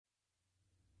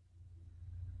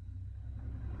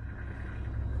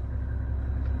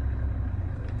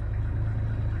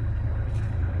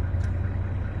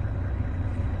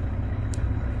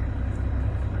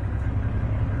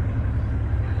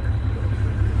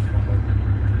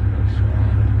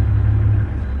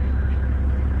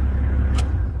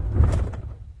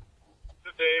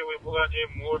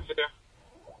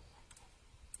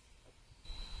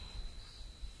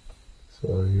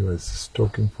So he was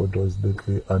stalking for those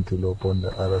little antelope on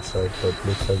the other side, but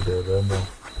looks like they ran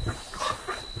off.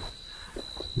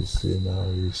 You see now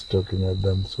he's stalking at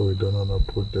them, so we don't want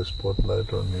to put the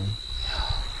spotlight on him.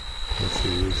 You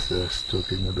see he's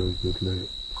stalking at those little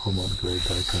common grey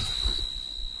tiger.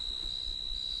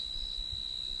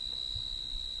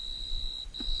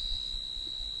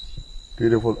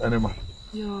 Beautiful animal.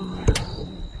 Yeah.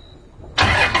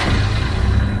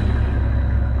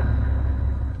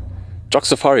 Jock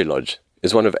Safari Lodge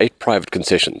is one of 8 private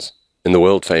concessions in the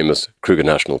world-famous Kruger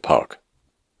National Park.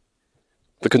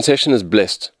 The concession is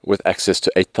blessed with access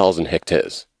to 8,000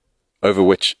 hectares, over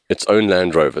which its own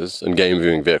Land Rovers and game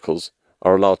viewing vehicles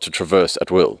are allowed to traverse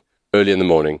at will, early in the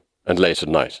morning and late at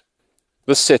night.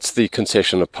 This sets the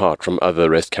concession apart from other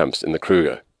rest camps in the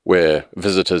Kruger, where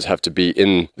visitors have to be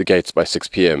in the gates by 6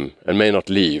 p.m. and may not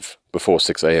leave before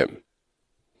 6 a.m.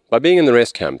 By being in the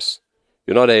rest camps,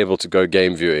 you're not able to go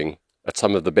game viewing at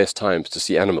some of the best times to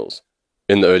see animals,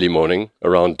 in the early morning,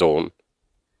 around dawn,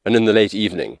 and in the late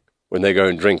evening, when they go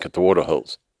and drink at the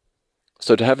waterholes.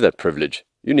 So to have that privilege,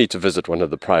 you need to visit one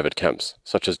of the private camps,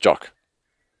 such as Jock.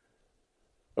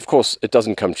 Of course, it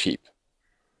doesn't come cheap.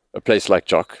 A place like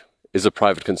Jock is a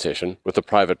private concession with a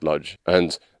private lodge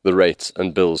and the rates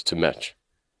and bills to match.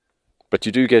 But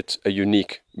you do get a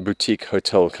unique boutique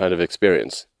hotel kind of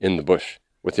experience in the bush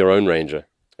with your own ranger,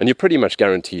 and you're pretty much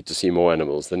guaranteed to see more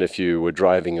animals than if you were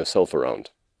driving yourself around.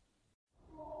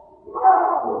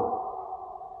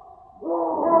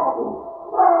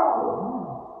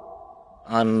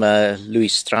 I'm Louis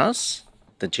Strauss,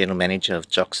 the General Manager of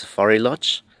Jock Safari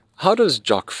Lodge. How does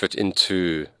Jock fit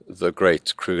into the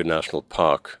great Kruger National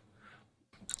Park?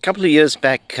 A couple of years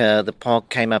back, the park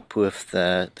came up with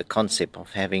the concept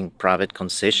of having private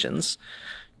concessions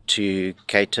to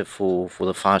cater for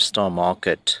the 5-star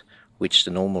market, which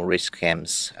the normal rest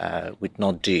camps would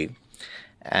not do.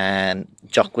 And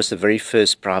Jock was the very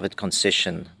first private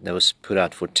concession that was put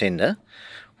out for tender.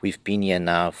 We've been here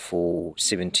now for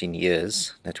 17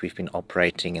 years that we've been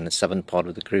operating in the southern part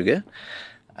of the Kruger.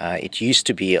 It used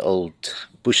to be an old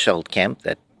bushveld camp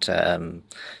that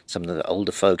some of the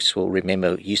older folks will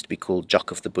remember. It used to be called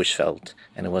Jock of the Bushveld,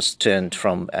 and it was turned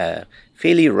from a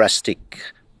fairly rustic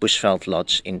bushveld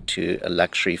lodge into a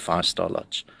luxury 5-star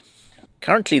lodge.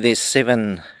 Currently there's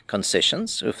 7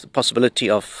 concessions, with the possibility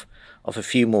of a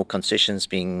few more concessions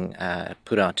being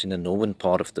put out in the northern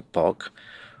part of the park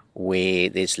where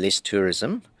there's less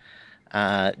tourism.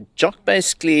 Jock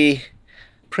basically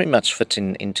pretty much fit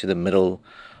into the middle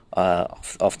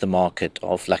of the market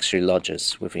of luxury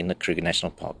lodges within the Kruger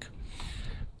National Park.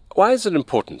 Why is it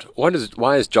important?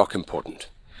 Why is Jock important?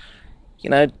 You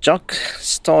know, Jock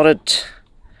started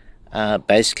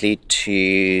basically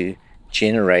to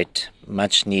generate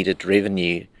much needed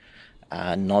revenue,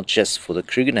 not just for the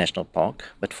Kruger National Park,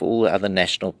 but for all the other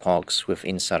national parks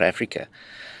within South Africa.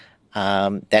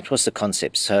 That was the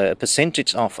concept. So a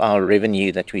percentage of our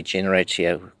revenue that we generate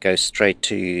here goes straight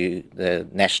to the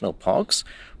national parks,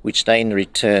 which they in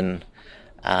return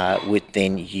would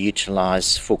then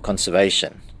utilize for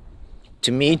conservation.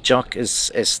 To me, Jock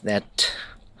is that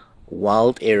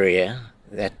wild area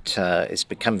that has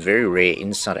become very rare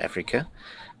in South Africa.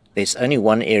 There's only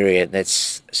one area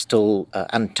that's still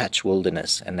untouched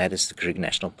wilderness, and that is the Kruger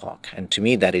National Park. And to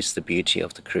me, that is the beauty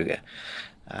of the Kruger.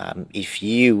 If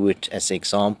you would, as an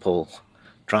example,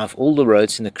 drive all the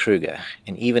roads in the Kruger,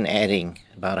 and even adding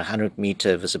about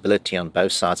 100-meter visibility on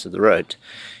both sides of the road,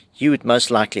 you would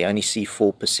most likely only see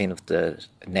 4% of the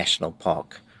national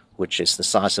park, which is the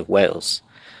size of Wales.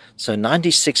 So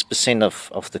 96%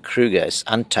 of the Kruger is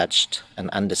untouched and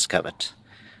undiscovered.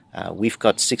 We've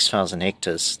got 6,000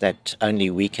 hectares that only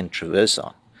we can traverse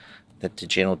on, that the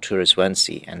general tourist won't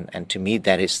see. And to me,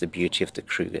 that is the beauty of the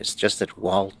Kruger. It's just that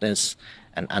wildness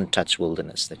and untouched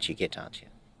wilderness that you get out here.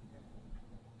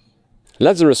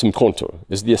 Lazarus Mkonto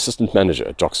is the assistant manager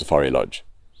at Jock Safari Lodge.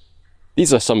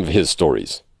 These are some of his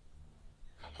stories.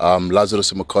 I'm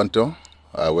Lazarus Mkonto,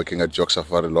 working at Jock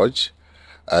Safari Lodge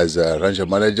as a ranger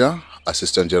manager,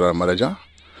 assistant general manager.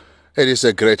 It is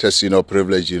a greatest,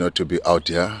 privilege, to be out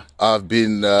here. I've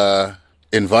been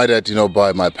invited,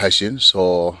 by my passion.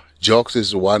 So Jock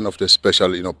is one of the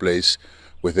special, place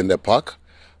within the park.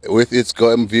 With its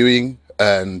game viewing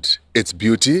and its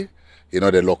beauty,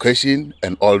 the location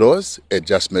and all those, it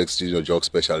just makes, Jock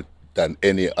special than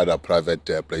any other private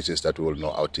places that we will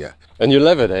know out here. And you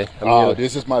love it, eh?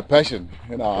 This is my passion.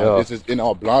 This is in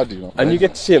our blood, And you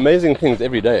get to see amazing things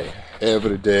every day.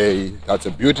 Every day. That's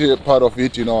a beauty part of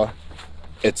it,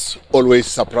 It's always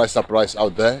surprise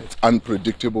out there. It's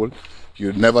unpredictable.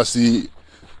 You never see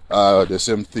the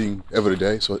same thing every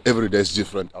day, so every day is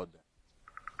different out there.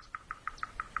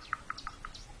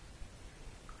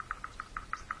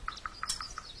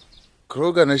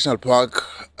 Kruger National Park,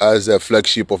 as a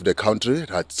flagship of the country,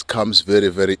 that comes very,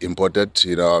 very important,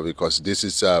 because this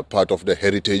is part of the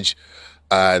heritage,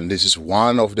 and this is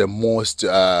one of the most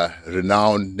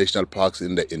renowned national parks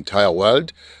in the entire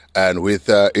world, and with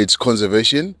its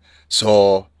conservation.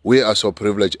 So we are so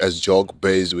privileged as JOG,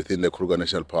 based within the Kruger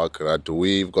National Park, that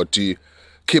we've got to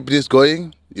keep this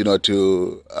going,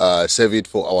 to save it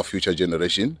for our future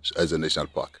generations as a national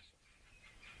park.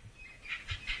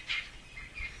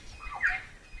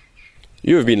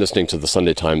 You have been listening to the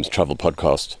Sunday Times Travel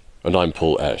Podcast, and I'm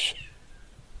Paul Ash.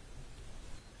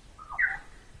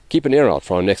 Keep an ear out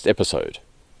for our next episode,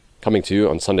 coming to you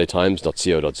on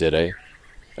sundaytimes.co.za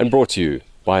and brought to you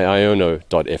by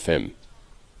iono.fm.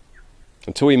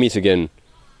 Until we meet again,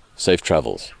 safe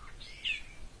travels.